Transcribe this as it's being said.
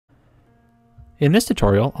In this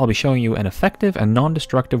tutorial, I'll be showing you an effective and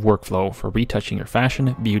non-destructive workflow for retouching your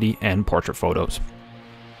fashion, beauty, and portrait photos.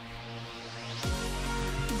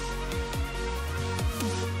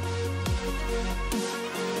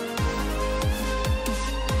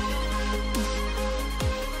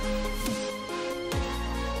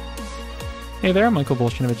 Hey there, Michael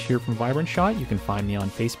Bolshinovich here from Vibrant Shot. You can find me on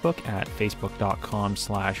Facebook at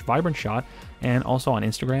facebook.com/vibrantshot and also on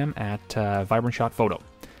Instagram at Vibrant Shot Photo.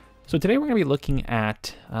 So today we're going to be looking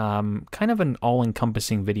at kind of an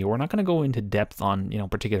all-encompassing video. We're not going to go into depth on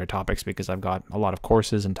particular topics because I've got a lot of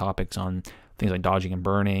courses and topics on things like dodging and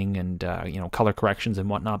burning and color corrections and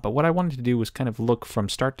whatnot. But what I wanted to do was kind of look from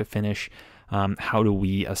start to finish. How do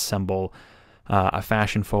we assemble a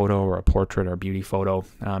fashion photo or a portrait or a beauty photo?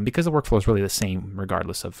 Because the workflow is really the same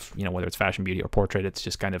regardless of whether it's fashion, beauty, or portrait. It's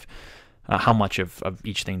just kind of how much of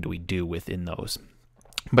each thing do we do within those.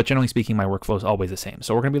 But generally speaking, my workflow is always the same.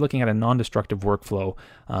 So we're going to be looking at a non-destructive workflow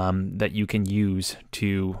that you can use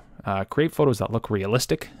to create photos that look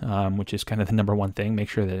realistic, which is kind of the number one thing. Make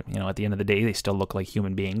sure that at the end of the day, they still look like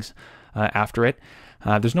human beings after it.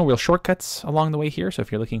 There's no real shortcuts along the way here. So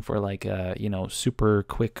if you're looking for like a super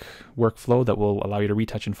quick workflow that will allow you to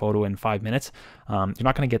retouch a photo in 5 minutes, you're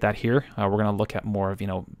not going to get that here. We're going to look at more of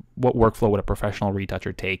what workflow would a professional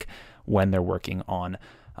retoucher take when they're working on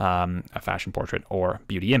a fashion portrait or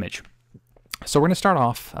beauty image. So we're going to start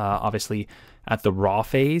off obviously at the raw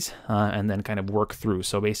phase and then kind of work through.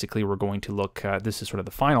 So basically we're going to look, this is sort of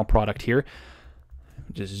the final product here.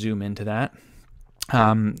 Just zoom into that.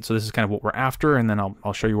 So this is kind of what we're after, and then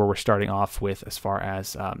I'll show you where we're starting off with as far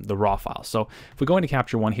as the raw file. So if we go into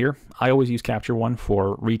Capture One here, I always use Capture One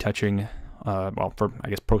for retouching, for I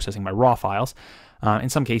guess processing my raw files. In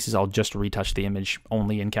some cases, I'll just retouch the image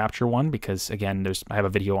only in Capture One because, again, I have a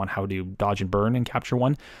video on how to dodge and burn in Capture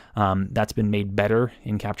One. That's been made better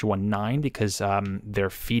in Capture One 9 because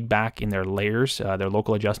their feedback in their layers, their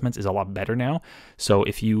local adjustments, is a lot better now. So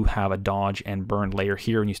if you have a dodge and burn layer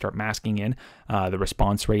here and you start masking in, the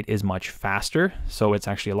response rate is much faster. So it's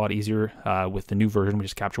actually a lot easier with the new version, which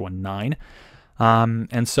is Capture One 9.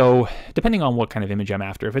 And so depending on what kind of image I'm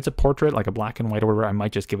after, if it's a portrait like a black and white or whatever, I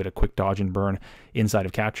might just give it a quick dodge and burn inside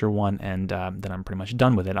of Capture One, and then I'm pretty much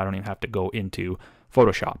done with it. I don't even have to go into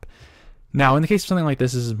Photoshop. Now, in the case of something like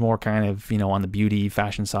this is more kind of, on the beauty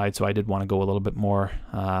fashion side, so I did want to go a little bit more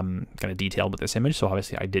kind of detailed with this image. So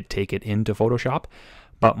obviously I did take it into Photoshop,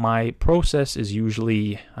 but my process is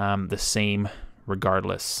usually the same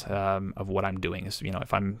regardless of what I'm doing. Is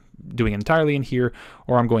if I'm doing it entirely in here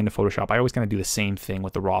or I'm going to Photoshop, I always kind of do the same thing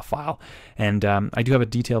with the raw file. And I do have a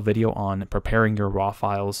detailed video on preparing your raw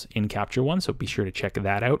files in Capture One, so be sure to check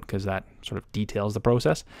that out because that sort of details the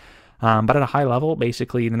process. But at a high level,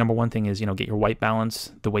 basically the number one thing is get your white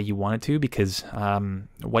balance the way you want it to, because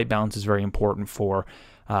white balance is very important for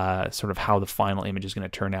sort of how the final image is going to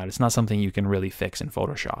turn out. It's not something you can really fix in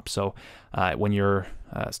Photoshop. So when you're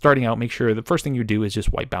starting out, make sure the first thing you do is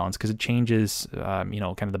just white balance, because it changes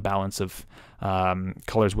kind of the balance of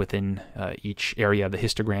colors within each area of the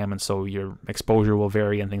histogram, and so your exposure will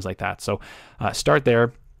vary and things like that. So start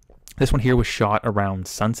there. This one here was shot around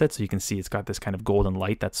sunset, so you can see it's got this kind of golden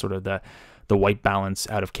light. That's sort of the white balance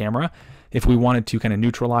out of camera. If we wanted to kind of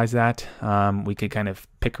neutralize that, we could kind of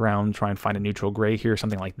pick around, try and find a neutral gray here,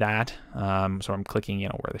 something like that. So I'm clicking,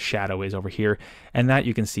 where the shadow is over here, and that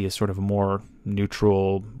you can see is sort of a more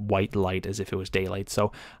neutral white light as if it was daylight.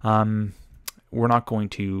 So we're not going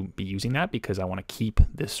to be using that because I want to keep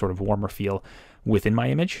this sort of warmer feel within my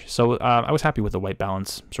image. So I was happy with the white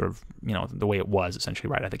balance, sort of, the way it was essentially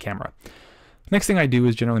right at the camera. Next thing I do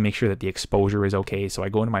is generally make sure that the exposure is okay. So I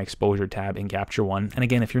go into my exposure tab in Capture One. And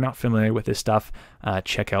again, if you're not familiar with this stuff,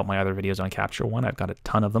 check out my other videos on Capture One. I've got a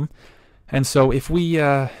ton of them. And so if we,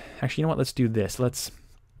 actually, let's do this. Let's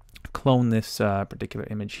clone this particular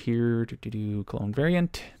image here. Clone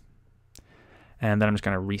variant. And then I'm just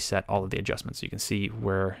going to reset all of the adjustments so you can see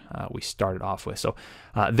where we started off with. So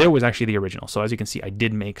there was actually the original. So as you can see, I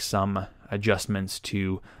did make some adjustments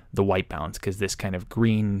to the white balance because this kind of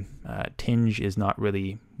green tinge is not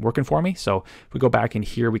really working for me. So if we go back in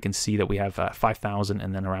here, we can see that we have 5,000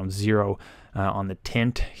 and then around 0 on the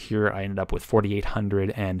tint. Here I ended up with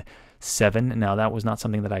 4,807. Now that was not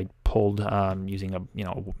something that I pulled using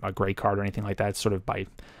a gray card or anything like that. It's sort of by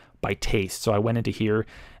taste. So I went into here,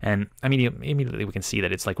 and immediately we can see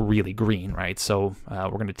that it's like really green, right? So we're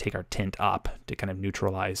going to take our tint up to kind of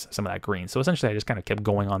neutralize some of that green. So essentially I just kind of kept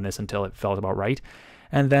going on this until it felt about right.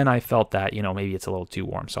 And then I felt that, you know, maybe it's a little too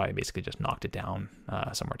warm, so I basically just knocked it down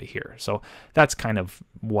somewhere to here. So that's kind of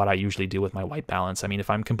what I usually do with my white balance. I mean, if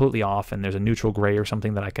I'm completely off and there's a neutral gray or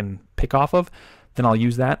something that I can pick off of, then I'll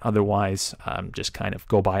use that. Otherwise, just kind of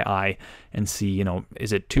go by eye and see, you know,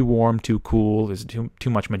 is it too warm, too cool, is it too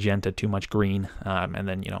much magenta, too much green, and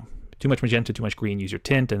then, you know, too much magenta, too much green, use your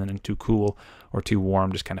tint, and then too cool or too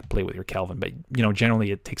warm, just kind of play with your Kelvin. But, you know,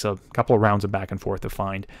 generally it takes a couple of rounds of back and forth to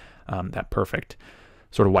find that perfect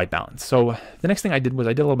sort of white balance. So the next thing I did was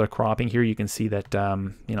I did a little bit of cropping here. You can see that,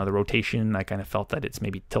 you know, the rotation, I kind of felt that it's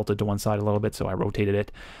maybe tilted to one side a little bit, so I rotated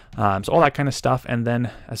it. So all that kind of stuff. And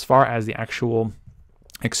then as far as the actual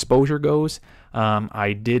exposure goes,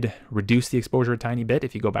 I did reduce the exposure a tiny bit.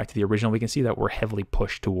 If you go back to the original, we can see that we're heavily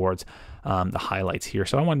pushed towards the highlights here.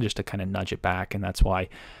 So I wanted just to kind of nudge it back, and that's why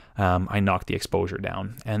I knocked the exposure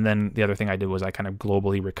down. And then the other thing I did was I kind of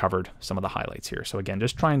globally recovered some of the highlights here. So again,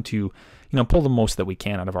 just trying to, you know, pull the most that we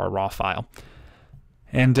can out of our raw file.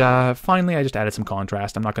 And finally, I just added some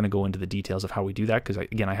contrast. I'm not going to go into the details of how we do that because,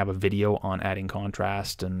 again, I have a video on adding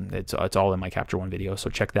contrast, and it's all in my Capture One video,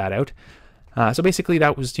 so check that out. So basically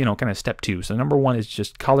that was, you know, kind of step 2. So number 1 is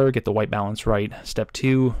just color, get the white balance right. Step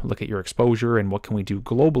 2, look at your exposure and what can we do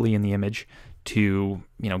globally in the image to,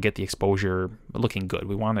 you know, get the exposure looking good.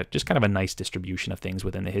 We want just kind of a nice distribution of things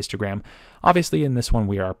within the histogram. Obviously in this one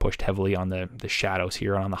we are pushed heavily on the shadows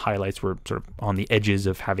here, on the highlights. We're sort of on the edges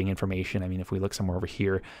of having information. I mean, if we look somewhere over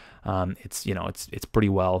here, it's, you know, it's pretty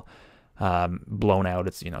well blown out.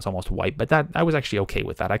 It's, you know, it's almost white, but that I was actually okay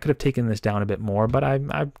with that. I could have taken this down a bit more, but I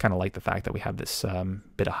kind of like the fact that we have this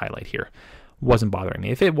bit of highlight here. Wasn't bothering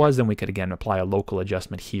me. If it was, then we could again apply a local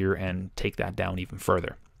adjustment here and take that down even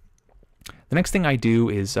further. The next thing I do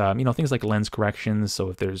is, you know, things like lens corrections.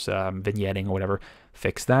 So if there's vignetting or whatever,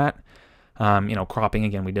 fix that. You know, cropping,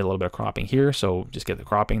 again, we did a little bit of cropping here, so just get the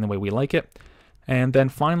cropping the way we like it. And then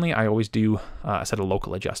finally, I always do a set of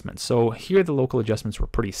local adjustments. So here the local adjustments were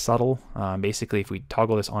pretty subtle. Basically, if we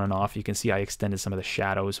toggle this on and off, you can see I extended some of the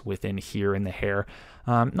shadows within here in the hair.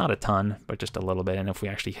 Not a ton, but just a little bit. And if we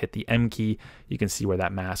actually hit the M key, you can see where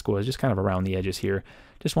that mask was, just kind of around the edges here.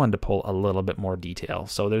 Just wanted to pull a little bit more detail.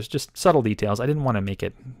 So there's just subtle details. I didn't want to make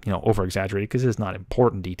it, you know, over exaggerated because it's not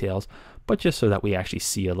important details, but just so that we actually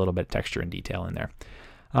see a little bit of texture and detail in there.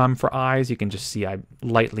 For eyes, you can just see I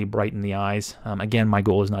lightly brighten the eyes. Again, my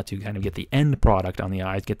goal is not to kind of get the end product on the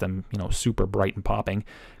eyes, get them, you know, super bright and popping,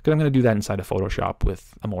 because I'm going to do that inside of Photoshop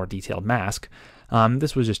with a more detailed mask.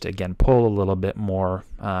 This was just, again, pull a little bit more,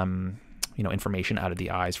 you know, information out of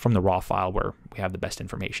the eyes from the raw file where we have the best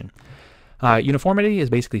information. Uniformity is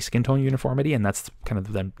basically skin tone uniformity, and that's kind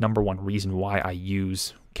of the number one reason why I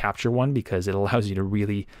use Capture One, because it allows you to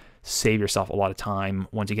really save yourself a lot of time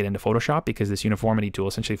once you get into Photoshop, because this uniformity tool,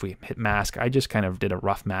 essentially if we hit mask, I just kind of did a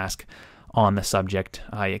rough mask on the subject.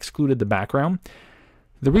 I excluded the background.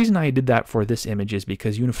 The reason I did that for this image is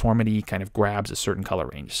because uniformity kind of grabs a certain color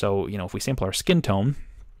range. So, you know, if we sample our skin tone,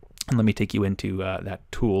 and let me take you into that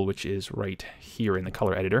tool, which is right here in the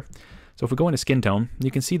color editor. So if we go into skin tone,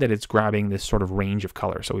 you can see that it's grabbing this sort of range of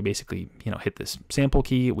color. So we basically, you know, hit this sample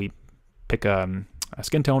key, we pick a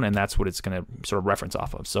skin tone, and that's what it's going to sort of reference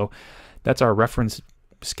off of. So that's our reference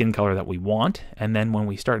skin color that we want. And then when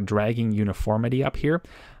we start dragging uniformity up here,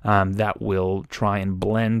 that will try and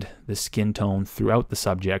blend the skin tone throughout the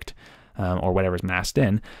subject or whatever's masked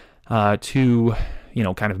in to, you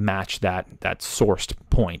know, kind of match that sourced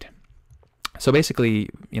point. So basically,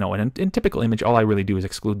 you know, in typical image, all I really do is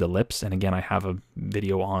exclude the lips. And again, I have a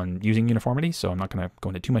video on using uniformity, so I'm not going to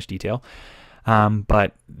go into too much detail.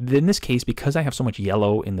 But in this case, because I have so much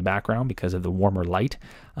yellow in the background because of the warmer light,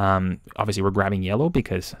 obviously we're grabbing yellow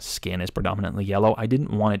because skin is predominantly yellow. I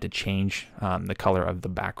didn't want it to change the color of the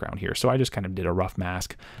background here. So I just kind of did a rough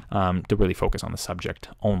mask to really focus on the subject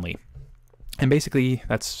only. And basically,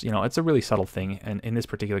 that's, you know, it's a really subtle thing. And in this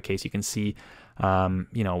particular case, you can see,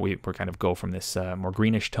 you know, we're kind of go from this more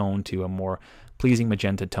greenish tone to a more pleasing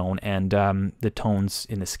magenta tone, and the tones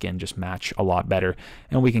in the skin just match a lot better.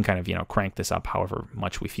 And we can kind of, you know, crank this up however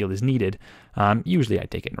much we feel is needed. Usually I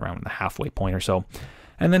take it around the halfway point or so.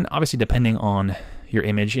 And then obviously depending on your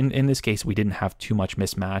image, in this case we didn't have too much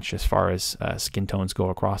mismatch as far as skin tones go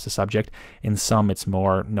across the subject. In some it's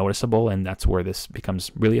more noticeable, and that's where this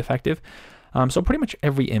becomes really effective. So pretty much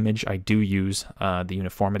every image I do use the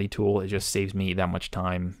uniformity tool. It just saves me that much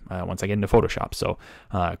time once I get into Photoshop. So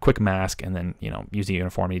quick mask, and then, you know, using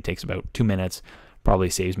uniformity takes about 2 minutes. Probably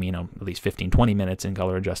saves me, you know, at least 15-20 minutes in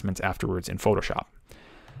color adjustments afterwards in Photoshop.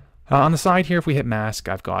 On the side here, if we hit mask,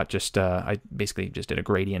 I've got just, I basically just did a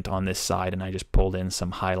gradient on this side and I just pulled in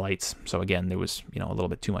some highlights. So again, there was, a little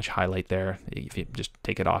bit too much highlight there. If you just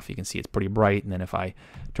take it off, you can see it's pretty bright. And then if I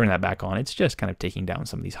turn that back on, it's just kind of taking down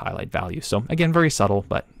some of these highlight values. So again, very subtle,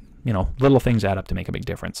 but little things add up to make a big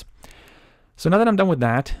difference. So now that I'm done with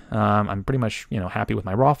that, I'm pretty much, happy with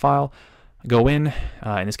my raw file. Go in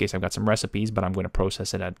this case, I've got some recipes, but I'm going to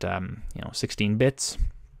process it at, 16 bits.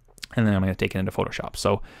 And then I'm going to take it into Photoshop.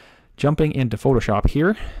 So jumping into Photoshop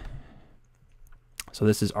here. So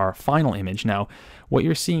this is our final image. Now, what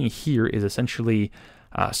you're seeing here is essentially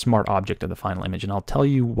a smart object of the final image. And I'll tell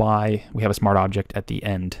you why we have a smart object at the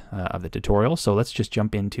end of the tutorial. So let's just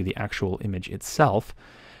jump into the actual image itself.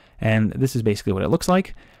 And this is basically what it looks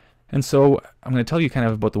like. And so I'm going to tell you kind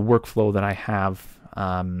of about the workflow that I have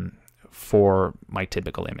for my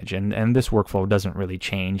typical image. And this workflow doesn't really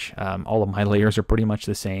change. All of my layers are pretty much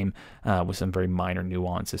the same with some very minor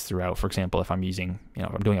nuances throughout. For example, if I'm using,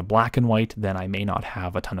 if I'm doing a black and white, then I may not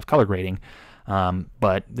have a ton of color grading.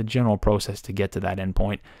 But the general process to get to that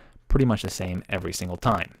endpoint, pretty much the same every single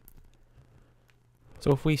time.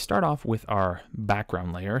 So if we start off with our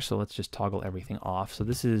background layer, so let's just toggle everything off. So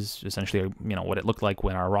this is essentially, what it looked like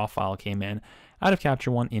when our raw file came in out of Capture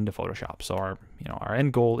One into Photoshop. So our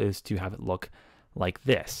end goal is to have it look like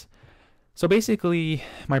this. So basically,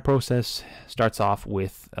 my process starts off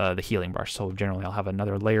with the healing brush. So generally, I'll have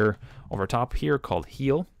another layer over top here called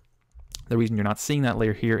Heal. The reason you're not seeing that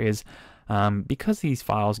layer here is because these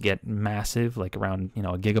files get massive, like around a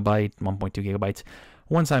gigabyte, 1.2 gigabytes.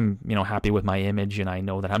 Once I'm happy with my image and I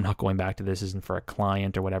know that I'm not going back to this isn't for a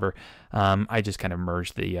client or whatever, I just kind of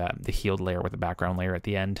merge the healed layer with the background layer at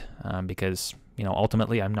the end because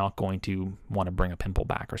ultimately I'm not going to want to bring a pimple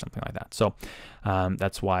back or something like that. So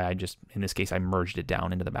that's why I just, in this case, I merged it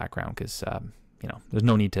down into the background because there's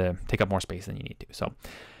no need to take up more space than you need to. So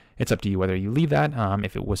it's up to you whether you leave that.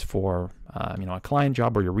 If it was for a client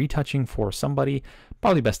job or you're retouching for somebody,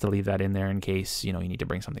 probably best to leave that in there in case you need to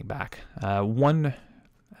bring something back. One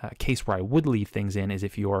case where I would leave things in is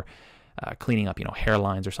if you're cleaning up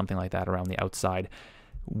hairlines or something like that around the outside.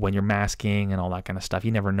 When you're masking and all that kind of stuff,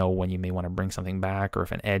 you never know when you may want to bring something back or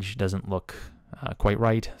if an edge doesn't look quite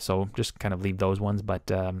right. So just kind of leave those ones. But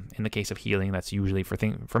in the case of healing, that's usually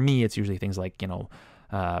for me, it's usually things like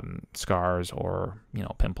scars or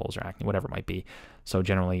pimples or acne, whatever it might be. So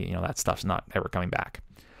generally, that stuff's not ever coming back.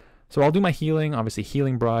 So I'll do my healing, obviously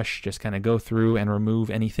healing brush, just kind of go through and remove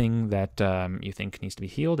anything that you think needs to be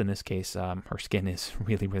healed. In this case, her skin is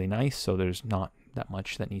really, really nice, so there's not that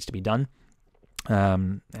much that needs to be done.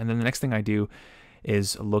 And then the next thing I do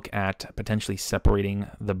is look at potentially separating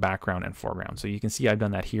the background and foreground. So you can see I've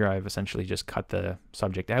done that here. I've essentially just cut the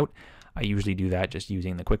subject out. I usually do that just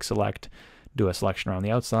using the quick select, do a selection around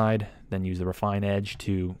the outside, then use the refine edge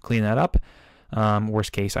to clean that up.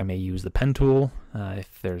 Worst case, I may use the pen tool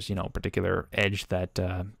if there's a particular edge that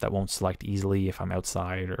that won't select easily if I'm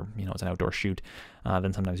outside or it's an outdoor shoot.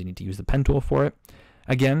 Then sometimes you need to use the pen tool for it.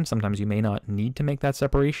 Again, sometimes you may not need to make that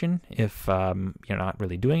separation if you're not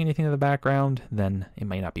really doing anything in the background. Then it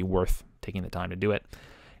might not be worth taking the time to do it.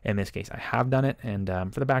 In this case, I have done it, and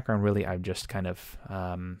for the background, really, I've just kind of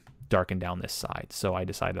darkened down this side. So I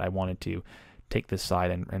decided I wanted to take this side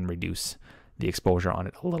and reduce the exposure on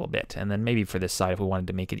it a little bit. And then maybe for this side, if we wanted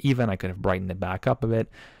to make it even, I could have brightened it back up a bit.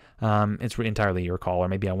 It's entirely your call, or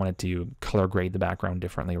maybe I wanted to color grade the background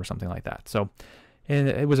differently or something like that. So and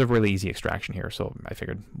it was a really easy extraction here, so I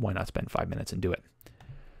figured why not spend 5 minutes and do it.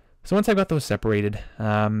 So once I've got those separated,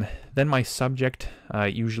 then my subject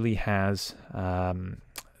usually has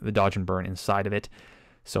the dodge and burn inside of it.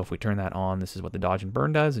 So if we turn that on, this is what the dodge and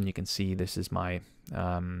burn does, and you can see this is my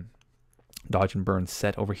dodge and burn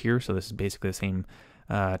set over here. So this is basically the same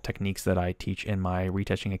techniques that I teach in my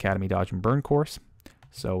Retouching Academy dodge and burn course.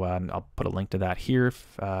 So I'll put a link to that here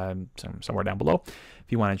somewhere down below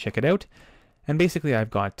if you want to check it out. And basically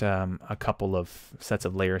I've got a couple of sets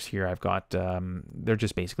of layers here. I've got, they're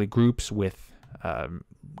just basically groups with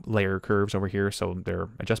layer curves over here. So they're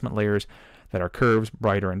adjustment layers that are curves,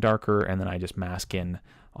 brighter and darker, and then I just mask in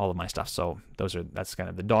all of my stuff. So that's kind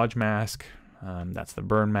of the dodge mask, that's the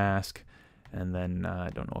burn mask, and then I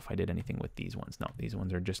don't know if I did anything with these ones. No, these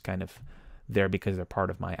ones are just kind of there because they're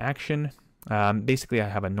part of my action. Basically I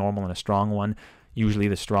have a normal and a strong one. Usually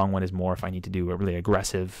the strong one is more if I need to do a really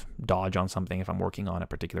aggressive dodge on something, if I'm working on a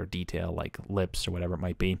particular detail like lips or whatever it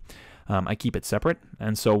might be. I keep it separate.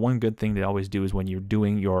 And so one good thing to always do is when you're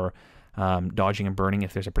doing your dodging and burning,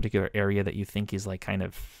 if there's a particular area that you think is like kind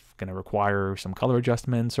of going to require some color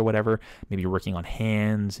adjustments or whatever, maybe you're working on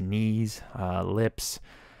hands, knees, lips,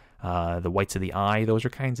 the whites of the eye. Those are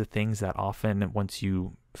kinds of things that often, once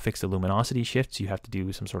you fix the luminosity shifts, you have to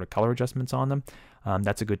do some sort of color adjustments on them.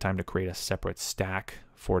 That's a good time to create a separate stack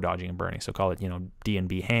for dodging and burning. So call it,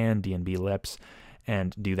 D&B hand, D&B lips,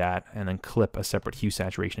 and do that, and then clip a separate hue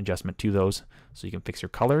saturation adjustment to those so you can fix your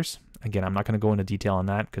colors. Again, I'm not going to go into detail on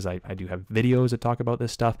that because I do have videos that talk about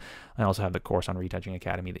this stuff. I also have the course on Retouching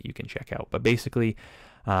Academy that you can check out. But basically,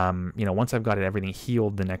 once I've got everything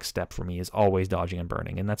healed, the next step for me is always dodging and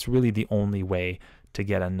burning, and that's really the only way to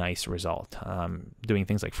get a nice result. Doing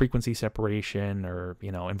things like frequency separation or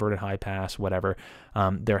inverted high pass, whatever,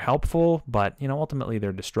 they're helpful, but ultimately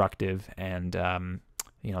they're destructive, and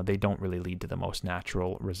they don't really lead to the most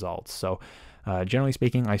natural results. So generally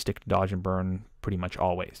speaking, I stick to dodge and burn pretty much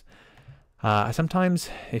always. Sometimes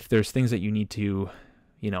if there's things that you need to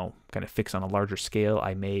kind of fix on a larger scale,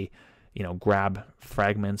 I may grab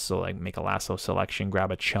fragments, so like make a lasso selection,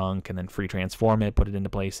 grab a chunk, and then free transform it, put it into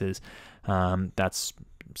places. That's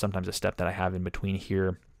sometimes a step that I have in between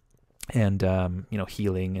here and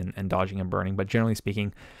healing and dodging and burning. But generally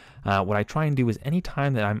speaking, what I try and do is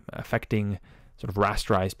anytime that I'm affecting sort of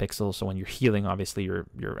rasterized pixels, so when you're healing, obviously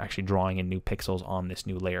you're actually drawing in new pixels on this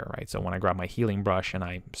new layer, right? So when I grab my healing brush and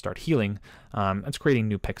I start healing, it's creating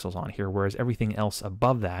new pixels on here, whereas everything else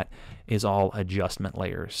above that is all adjustment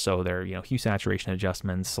layers. So they're hue saturation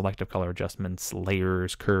adjustments, selective color adjustments,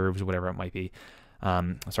 layers, curves, whatever it might be.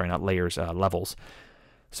 Sorry, not layers, levels.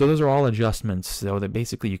 So those are all adjustments, so that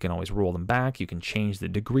basically you can always roll them back, you can change the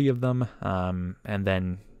degree of them, and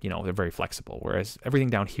then they're very flexible. Whereas everything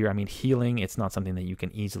down here, I mean, healing, it's not something that you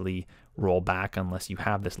can easily roll back unless you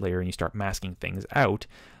have this layer and you start masking things out.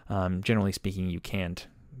 Generally speaking, you can't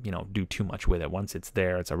do too much with it. Once it's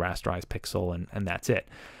there, it's a rasterized pixel, and that's it.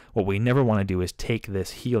 What we never want to do is take this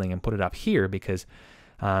healing and put it up here, because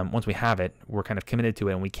once we have it, we're kind of committed to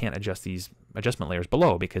it, and we can't adjust these adjustment layers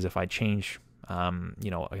below, because if I change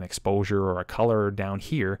an exposure or a color down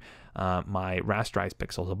here, my rasterized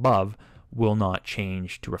pixels above will not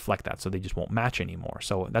change to reflect that, so they just won't match anymore.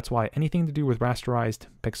 So that's why anything to do with rasterized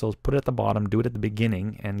pixels, put it at the bottom, do it at the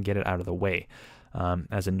beginning, and get it out of the way.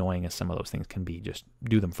 As annoying as some of those things can be, just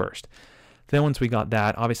do them first. Then once we got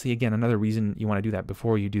that, obviously, again, another reason you want to do that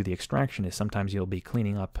before you do the extraction is sometimes you'll be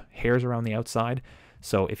cleaning up hairs around the outside.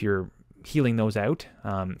 So if you're healing those out,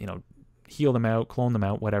 heal them out, clone them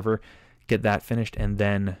out, whatever, get that finished, and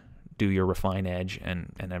then do your refine edge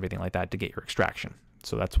and everything like that to get your extraction.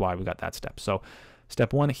 So that's why we got that step. So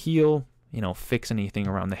step one, heal, fix anything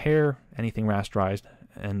around the hair, anything rasterized,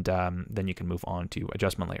 and then you can move on to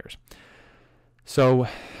adjustment layers. So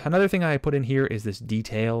another thing I put in here is this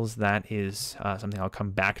details. That is something I'll come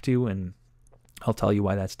back to, and I'll tell you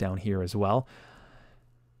why that's down here as well.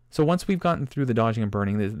 So once we've gotten through the dodging and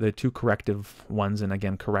burning, the two corrective ones, and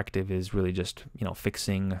again, corrective is really just,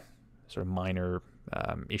 fixing sort of minor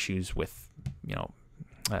issues with,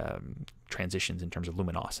 transitions in terms of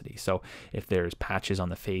luminosity. So if there's patches on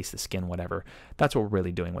the face, the skin, whatever, that's what we're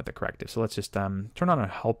really doing with the corrective. So let's just turn on a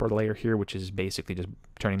helper layer here, which is basically just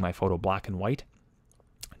turning my photo black and white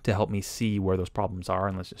to help me see where those problems are.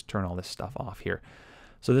 And let's just turn all this stuff off here.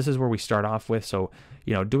 So this is where we start off with. So,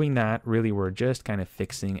 doing that, really we're just kind of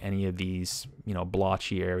fixing any of these,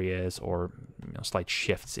 blotchy areas or slight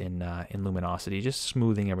shifts in luminosity, just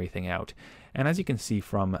smoothing everything out. And as you can see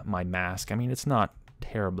from my mask, I mean, it's not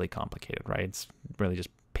terribly complicated, right? It's really just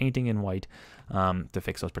painting in white to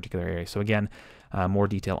fix those particular areas. So again, more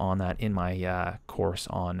detail on that in my course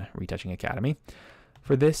on Retouching Academy.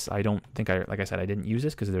 For this, I don't think like I said, I didn't use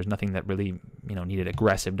this because there's nothing that really, needed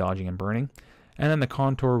aggressive dodging and burning. And then the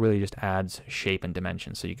contour really just adds shape and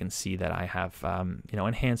dimension. So you can see that I have,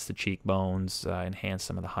 enhanced the cheekbones, enhanced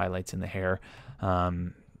some of the highlights in the hair,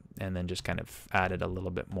 and then just kind of added a little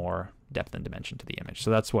bit more depth and dimension to the image. So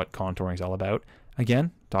that's what contouring is all about.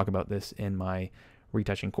 Again, talk about this in my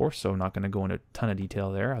retouching course, so I'm not going to go into a ton of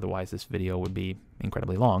detail there. Otherwise, this video would be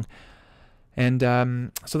incredibly long. And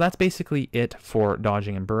so that's basically it for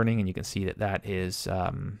dodging and burning. And you can see that that is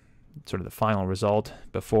sort of the final result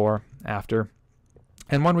before, after.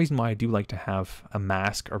 And one reason why I do like to have a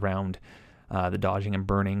mask around the dodging and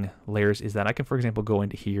burning layers is that I can, for example, go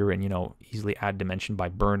into here and, easily add dimension by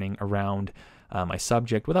burning around my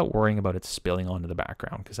subject without worrying about it spilling onto the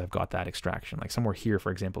background, because I've got that extraction. Like somewhere here,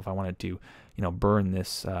 for example, if I wanted to, burn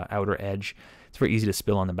this outer edge, it's very easy to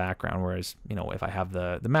spill on the background. Whereas, if I have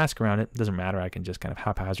the mask around it, it doesn't matter. I can just kind of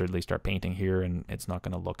haphazardly start painting here and it's not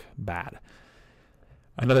going to look bad.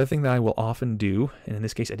 Another thing that I will often do, and in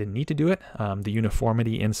this case I didn't need to do it, the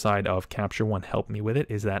uniformity inside of Capture One helped me with it,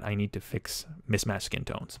 is that I need to fix mismatched skin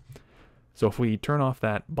tones. So if we turn off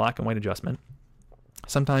that black and white adjustment,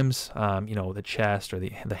 Sometimes, you know, the chest or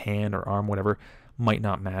the hand or arm, whatever, might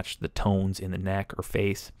not match the tones in the neck or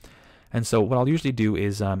face. And so what I'll usually do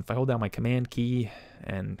is if I hold down my command key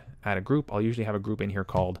and add a group, I'll usually have a group in here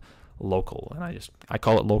called local, and I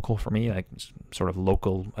call it local for me, like sort of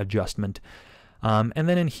local adjustment. And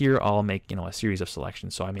then in here I'll make, you know, a series of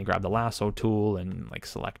selections. So I may grab the lasso tool and like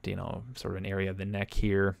select, you know, sort of an area of the neck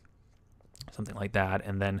here, something like that,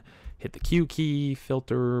 and then hit the Q key,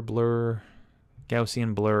 filter, blur,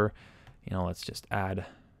 Gaussian blur. You know, let's just add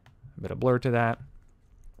a bit of blur to that.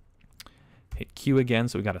 Hit Q again,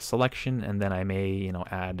 so we got a selection, and then I may, you know,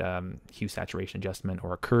 add hue saturation adjustment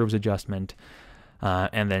or a curves adjustment,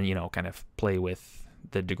 and then, you know, kind of play with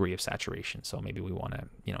the degree of saturation. So maybe we want to,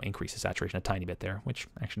 you know, increase the saturation a tiny bit there, which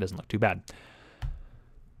actually doesn't look too bad.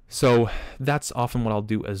 So that's often what I'll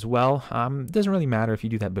do as well. It doesn't really matter if you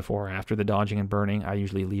do that before or after the dodging and burning. I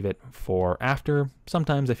usually leave it for after.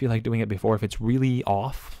 Sometimes I feel like doing it before if it's really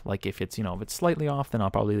off. Like if it's, you know, if it's slightly off, then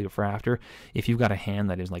I'll probably leave it for after. If you've got a hand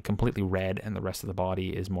that is like completely red and the rest of the body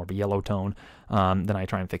is more of a yellow tone, then I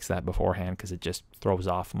try and fix that beforehand because it just throws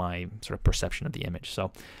off my sort of perception of the image.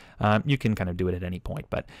 So you can kind of do it at any point.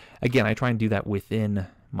 But again, I try and do that within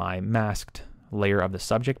my masked layer of the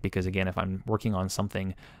subject, because again, if I'm working on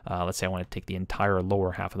something, let's say I want to take the entire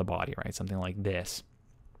lower half of the body, right, something like this,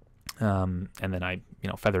 and then I, you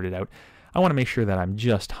know, feathered it out, I want to make sure that I'm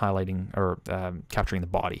just highlighting or capturing the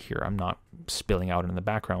body here. I'm not spilling out in the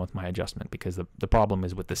background with my adjustment, because the problem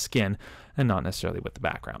is with the skin and not necessarily with the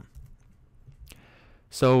background.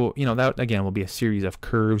 So, you know, that again will be a series of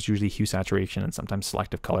curves, usually hue saturation and sometimes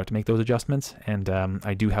selective color to make those adjustments. And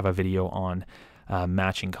I do have a video on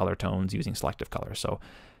matching color tones using selective color, so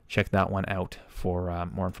check that one out for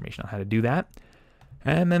more information on how to do that.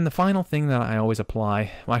 And then the final thing that I always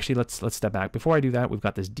apply, well, actually let's step back. Before I do that, we've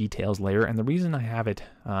got this details layer, and the reason I have it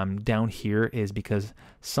down here is because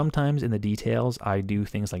sometimes in the details I do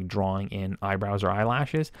things like drawing in eyebrows or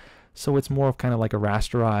eyelashes, so it's more of kind of like a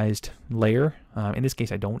rasterized layer. In this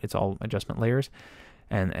case I don't, it's all adjustment layers.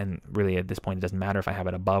 And really at this point it doesn't matter if I have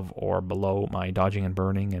it above or below my dodging and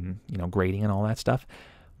burning and, you know, grading and all that stuff.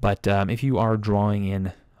 But if you are drawing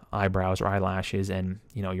in eyebrows or eyelashes and,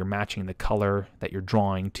 you know, you're matching the color that you're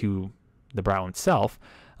drawing to the brow itself,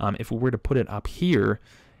 if we were to put it up here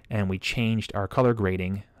and we changed our color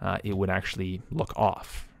grading, it would actually look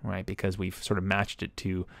off, right? Because we've sort of matched it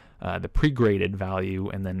to the pre-graded value,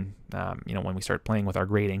 and then you know, when we start playing with our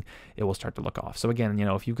grading, it will start to look off. So again, you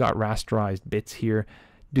know, if you've got rasterized bits here,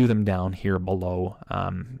 do them down here below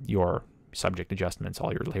your subject adjustments,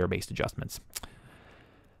 all your layer-based adjustments.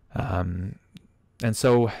 And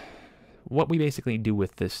so what we basically do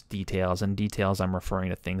with this details, and details I'm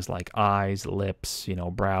referring to things like eyes, lips, you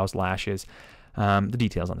know, brows, lashes, the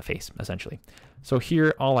details on the face essentially. So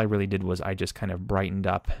here all I really did was I just kind of brightened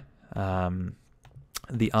up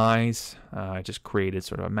the eyes. I just created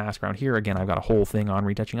sort of a mask around here. Again, I've got a whole thing on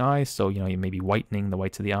retouching eyes, so, you know, you may be whitening the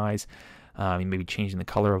whites of the eyes, you may be changing the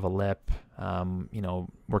color of a lip, you know,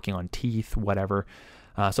 working on teeth, whatever.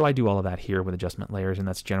 So I do all of that here with adjustment layers, and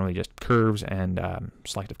that's generally just curves and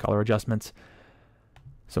selective color adjustments.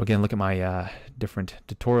 So again, look at my different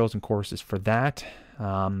tutorials and courses for that.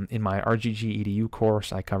 In my RGG EDU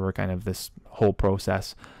course, I cover kind of this whole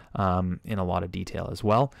process in a lot of detail as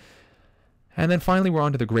well. And then finally, we're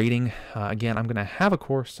on to the grading. Again, I'm going to have a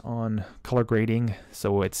course on color grading,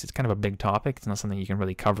 so it's kind of a big topic. It's not something you can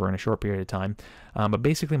really cover in a short period of time. But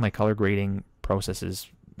basically, my color grading process is,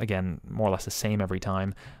 again, more or less the same every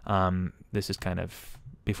time. This is kind of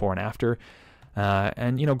before and after.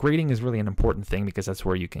 And, you know, grading is really an important thing because that's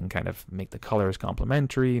where you can kind of make the colors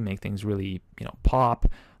complementary, make things really, you know, pop,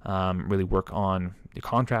 really work on the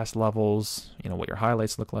contrast levels, you know, what your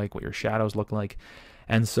highlights look like, what your shadows look like.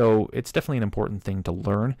 And so it's definitely an important thing to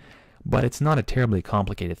learn, but it's not a terribly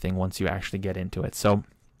complicated thing once you actually get into it. So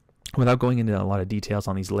without going into a lot of details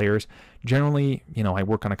on these layers, generally, you know, I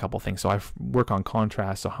work on a couple things. So I work on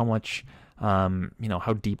contrast. So how much, you know,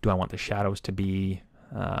 how deep do I want the shadows to be?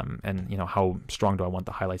 And, you know, how strong do I want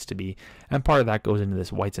the highlights to be? And part of that goes into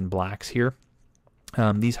this whites and blacks here.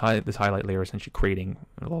 This highlight layer is essentially creating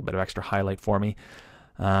a little bit of extra highlight for me.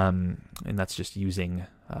 And that's just using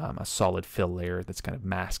a solid fill layer that's kind of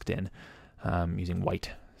masked in using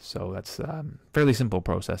white. So that's a fairly simple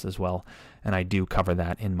process as well, and I do cover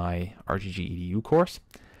that in my RGG EDU course.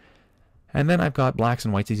 And then I've got blacks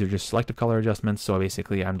and whites. These are just selective color adjustments. So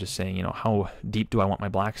basically I'm just saying, you know, how deep do I want my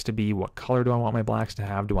blacks to be? What color do I want my blacks to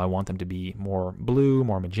have? Do I want them to be more blue,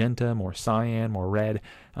 more magenta, more cyan, more red?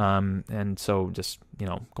 And so just, you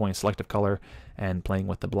know, going selective color and playing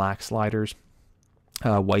with the black sliders.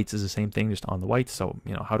 Whites is the same thing, just on the whites. So,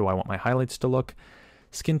 you know, how do I want my highlights to look?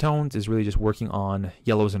 Skin tones is really just working on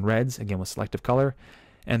yellows and reds, again with selective color.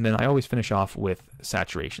 And then I always finish off with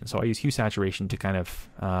saturation. So I use hue saturation to kind of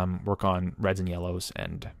work on reds and yellows,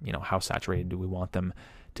 and how saturated do we want them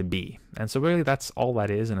to be. And so really that's all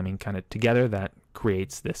that is, and I mean kind of together that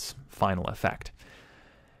creates this final effect.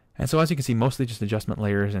 And so as you can see, mostly just adjustment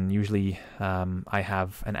layers, and usually I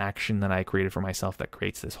have an action that I created for myself that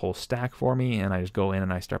creates this whole stack for me, and I just go in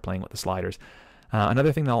and I start playing with the sliders.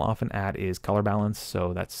 Another thing that I'll often add is color balance,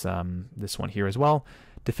 so that's this one here as well.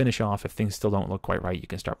 To finish off, if things still don't look quite right, you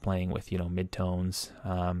can start playing with midtones,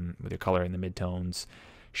 with your color in the midtones,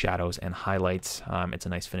 shadows, and highlights. It's a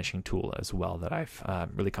nice finishing tool as well that I've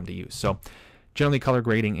really come to use. So generally color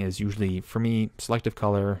grading is usually, for me, selective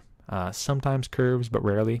color, sometimes curves, but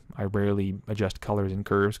rarely. I rarely adjust colors in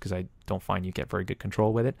curves because I don't find you get very good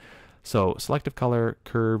control with it. So selective color,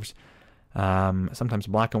 curves, sometimes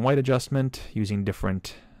black and white adjustment using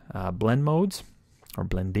different blend modes, or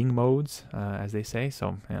blending modes, as they say.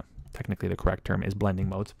 So yeah, technically the correct term is blending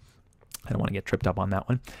modes. I don't want to get tripped up on that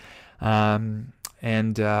one.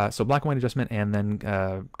 So black and white adjustment, and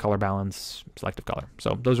then color balance, selective color.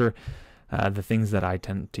 So those are the things that I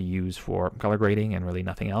tend to use for color grading, and really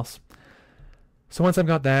nothing else. So once I've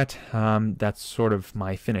got that, that's sort of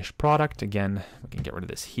my finished product. Again, we can get rid of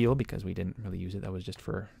this heel because we didn't really use it. That was just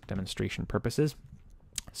for demonstration purposes.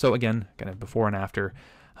 So again, kind of before and after,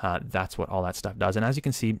 that's what all that stuff does. And as you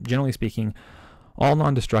can see, generally speaking, all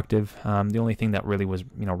non-destructive. The only thing that really was,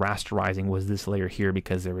 rasterizing was this layer here,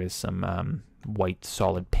 because there is some white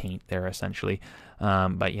solid paint there essentially.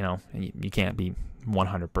 But you can't be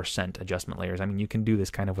 100% adjustment layers. I mean, you can do this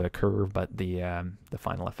kind of with a curve, but the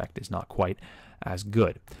final effect is not quite as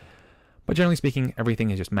good. But generally speaking, everything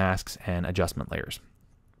is just masks and adjustment layers.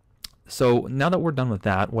 So now that we're done with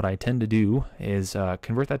that, what I tend to do is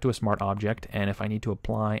convert that to a smart object, and if I need to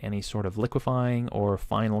apply any sort of liquefying or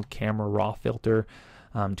final camera raw filter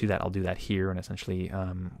to that, I'll do that here. And essentially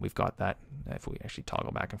we've got that. If we actually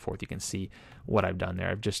toggle back and forth, you can see what I've done there.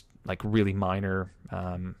 I've just like really minor,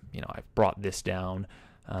 I've brought this down.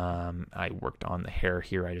 I worked on the hair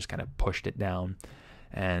here. I just kind of pushed it down.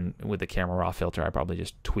 And with the camera raw filter, I probably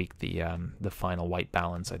just tweaked the final white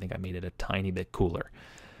balance. I think I made it a tiny bit cooler.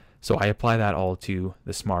 So I apply that all to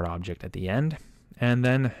the smart object at the end. And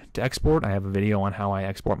then to export, I have a video on how I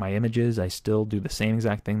export my images. I still do the same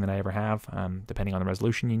exact thing that I ever have, depending on the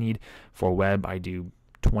resolution you need. For web, I do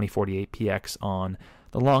 2048px on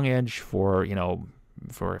the long edge. For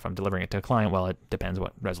if I'm delivering it to a client, well, it depends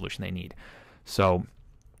what resolution they need. So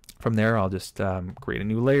from there, I'll just create a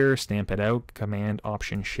new layer, stamp it out, Command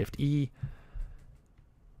Option Shift E.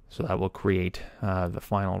 So that will create the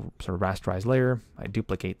final sort of rasterized layer. I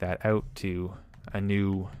duplicate that out to a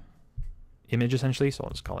new image essentially, so I'll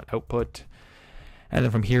just call it output. And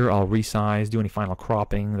then from here I'll resize, do any final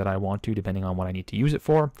cropping that I want to, depending on what I need to use it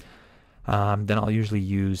for. Then I'll usually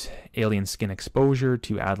use alien skin exposure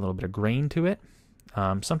to add a little bit of grain to it.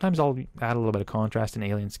 Sometimes I'll add a little bit of contrast in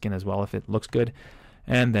alien skin as well if it looks good.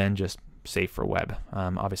 And then just save for web.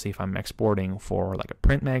 Obviously, if I'm exporting for like a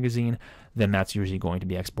print magazine, then that's usually going to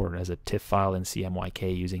be exported as a TIFF file in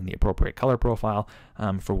CMYK using the appropriate color profile.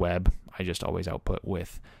 For web, I just always output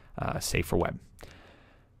with save for web.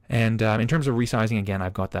 And in terms of resizing, again,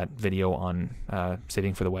 I've got that video on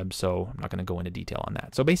saving for the web, so I'm not going to go into detail on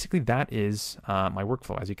that. So basically, that is my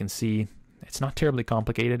workflow. As you can see, it's not terribly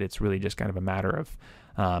complicated. It's really just kind of a matter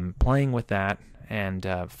of playing with that and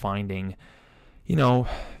finding,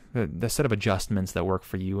 the set of adjustments that work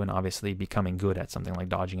for you, and obviously becoming good at something like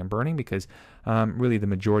dodging and burning, because really the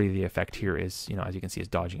majority of the effect here is, as you can see, is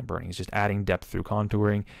dodging and burning. It's just adding depth through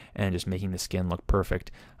contouring and just making the skin look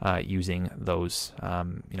perfect using those,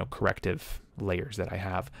 corrective layers that I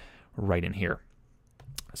have right in here.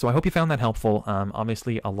 So I hope you found that helpful.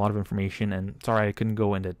 Obviously a lot of information, and sorry I couldn't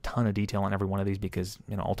go into a ton of detail on every one of these because,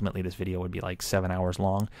 ultimately this video would be like 7 hours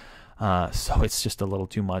long. So it's just a little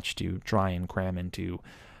too much to try and cram into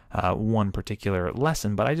one particular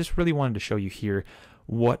lesson, but I just really wanted to show you here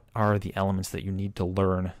what are the elements that you need to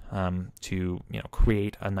learn to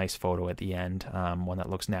create a nice photo at the end, one that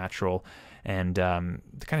looks natural, and to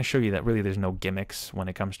kind of show you that really there's no gimmicks when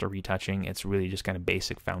it comes to retouching. It's really just kind of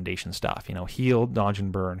basic foundation stuff. Heal, dodge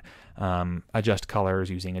and burn, adjust colors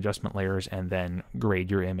using adjustment layers, and then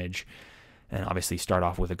grade your image. And obviously start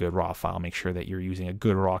off with a good RAW file. Make sure that you're using a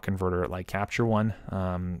good RAW converter like Capture One.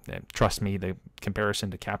 Trust me, the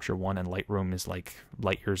comparison to Capture One and Lightroom is like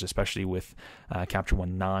light years, especially with Capture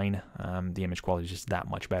One 9. The image quality is just that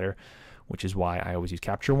much better, which is why I always use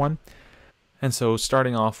Capture One. And so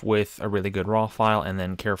starting off with a really good raw file and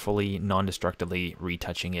then carefully, non-destructively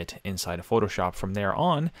retouching it inside of Photoshop from there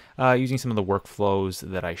on, using some of the workflows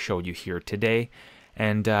that I showed you here today.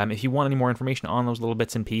 And if you want any more information on those little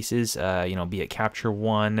bits and pieces, be it Capture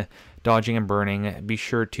One, dodging and burning, be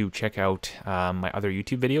sure to check out my other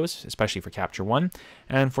YouTube videos, especially for Capture One.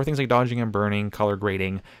 And for things like dodging and burning, color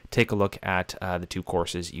grading, take a look at the 2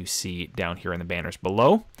 courses you see down here in the banners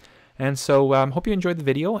below. And so hope you enjoyed the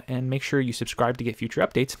video, and make sure you subscribe to get future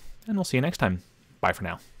updates, and we'll see you next time. Bye for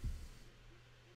now.